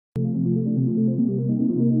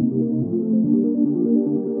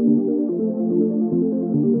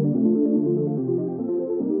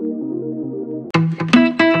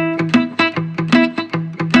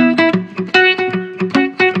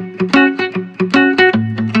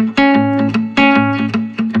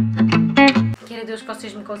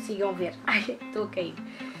vocês me consigam ver. Ai, estou a cair.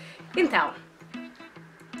 Então,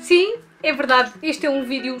 sim, é verdade, este é um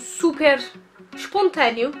vídeo super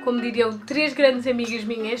espontâneo, como diriam 3 grandes amigas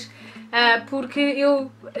minhas, porque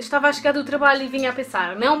eu estava a chegar do trabalho e vinha a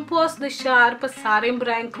pensar, não posso deixar passar em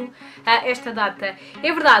branco esta data.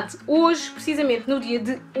 É verdade, hoje, precisamente no dia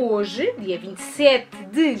de hoje, dia 27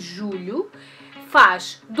 de julho,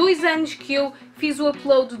 faz 2 anos que eu fiz o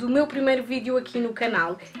upload do meu primeiro vídeo aqui no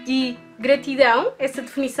canal e gratidão, essa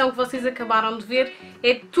definição que vocês acabaram de ver,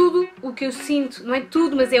 é tudo o que eu sinto, não é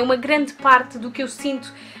tudo, mas é uma grande parte do que eu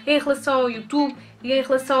sinto em relação ao YouTube e em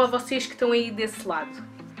relação a vocês que estão aí desse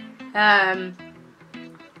lado.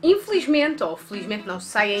 Infelizmente, ou felizmente, não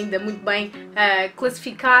sei ainda muito bem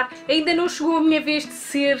classificar, ainda não chegou a minha vez de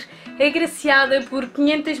ser agraciada por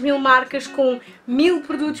 500.000 marcas com 1000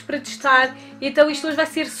 produtos para testar, então isto hoje vai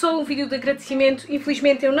ser só um vídeo de agradecimento.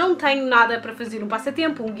 Infelizmente eu não tenho nada para fazer um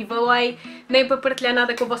passatempo, um giveaway, nem para partilhar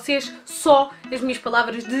nada com vocês, só as minhas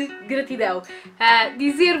palavras de gratidão.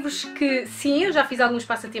 Dizer-vos que sim, eu já fiz alguns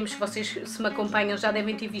passatempos, se vocês se me acompanham já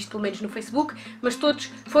devem ter visto pelo menos no Facebook, mas todos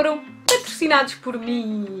foram patrocinados por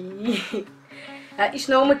mim.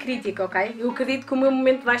 Isto não é uma crítica, ok? Eu acredito que o meu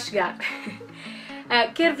momento vai chegar.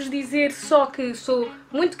 Quero-vos dizer só que sou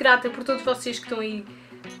muito grata por todos vocês que estão aí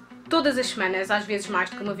todas as semanas, às vezes mais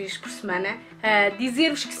do que uma vez por semana.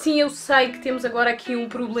 Dizer-vos que sim, eu sei que temos agora aqui um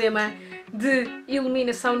problema de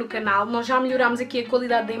iluminação no canal. Nós já melhorámos aqui a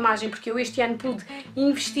qualidade da imagem porque eu este ano pude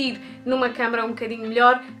investir numa câmera um bocadinho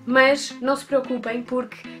melhor, mas não se preocupem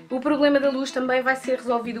porque o problema da luz também vai ser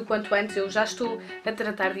resolvido o quanto antes, eu já estou a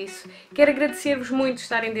tratar disso. Quero agradecer-vos muito por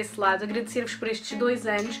estarem desse lado, agradecer-vos por estes 2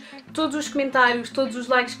 anos, todos os comentários, todos os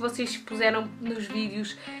likes que vocês puseram nos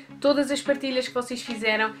vídeos, todas as partilhas que vocês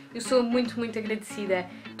fizeram, eu sou muito, muito agradecida.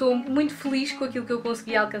 Estou muito feliz com aquilo que eu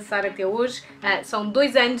consegui alcançar até hoje. São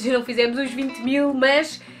 2 anos e não fizemos os 20.000,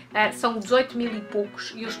 mas são 18.000 e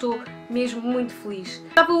poucos e eu estou mesmo muito feliz.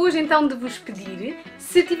 Estava hoje então de vos pedir,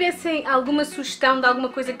 se tivessem alguma sugestão de alguma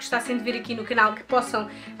coisa que gostassem de ver aqui no canal, que possam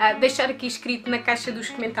deixar aqui escrito na caixa dos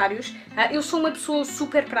comentários. Eu sou uma pessoa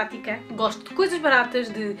super prática, gosto de coisas baratas,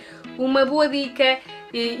 de uma boa dica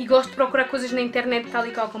e gosto de procurar coisas na internet tal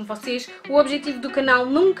e qual como vocês. O objetivo do canal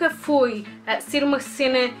nunca foi ser uma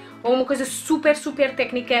cena ou uma coisa super, super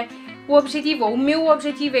técnica. O objetivo, ou o meu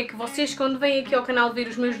objetivo é que vocês quando vêm aqui ao canal ver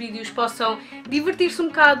os meus vídeos possam divertir-se um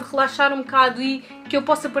bocado, relaxar um bocado e que eu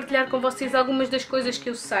possa partilhar com vocês algumas das coisas que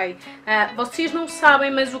eu sei. Vocês não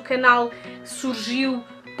sabem, mas o canal surgiu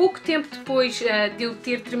pouco tempo depois de eu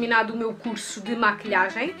ter terminado o meu curso de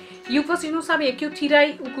maquilhagem e o que vocês não sabem é que eu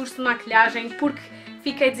tirei o curso de maquilhagem porque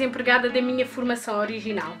fiquei desempregada da minha formação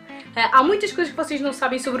original. Há muitas coisas que vocês não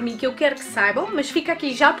sabem sobre mim que eu quero que saibam, mas fica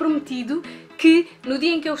aqui já prometido que no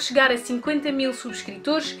dia em que eu chegar a 50.000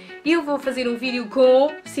 subscritores eu vou fazer um vídeo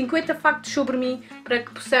com 50 factos sobre mim para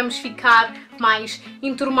que possamos ficar mais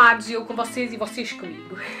enturmados, eu com vocês e vocês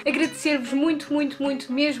comigo. Agradecer-vos muito, muito,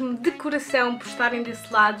 muito mesmo de coração por estarem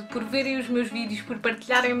desse lado, por verem os meus vídeos, por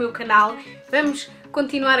partilharem o meu canal. Vamos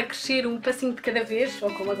continuar a crescer um passinho de cada vez,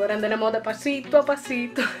 ou como agora anda na moda, passito a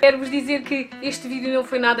passito. Quero-vos dizer que este vídeo não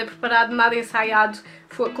foi nada preparado, nada ensaiado.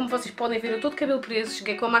 Como vocês podem ver, eu estou de cabelo preso,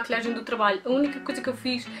 cheguei com a maquilhagem do trabalho. A única coisa que eu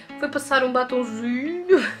fiz foi passar um batonzinho.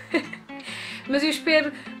 Mas eu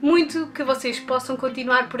espero muito que vocês possam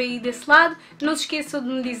continuar por aí desse lado. Não se esqueçam de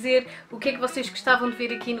me dizer o que é que vocês gostavam de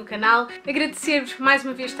ver aqui no canal. Agradecer-vos mais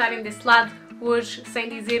uma vez estarem desse lado. Hoje, sem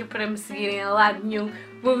dizer para me seguirem a lado nenhum,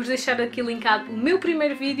 vou-vos deixar aqui linkado o meu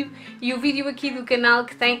primeiro vídeo e o vídeo aqui do canal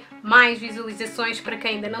que tem mais visualizações para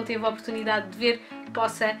quem ainda não teve a oportunidade de ver,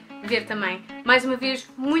 possa ver também. Mais uma vez,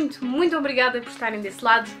 muito, muito obrigada por estarem desse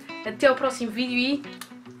lado. Até ao próximo vídeo e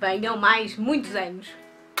venham mais muitos anos!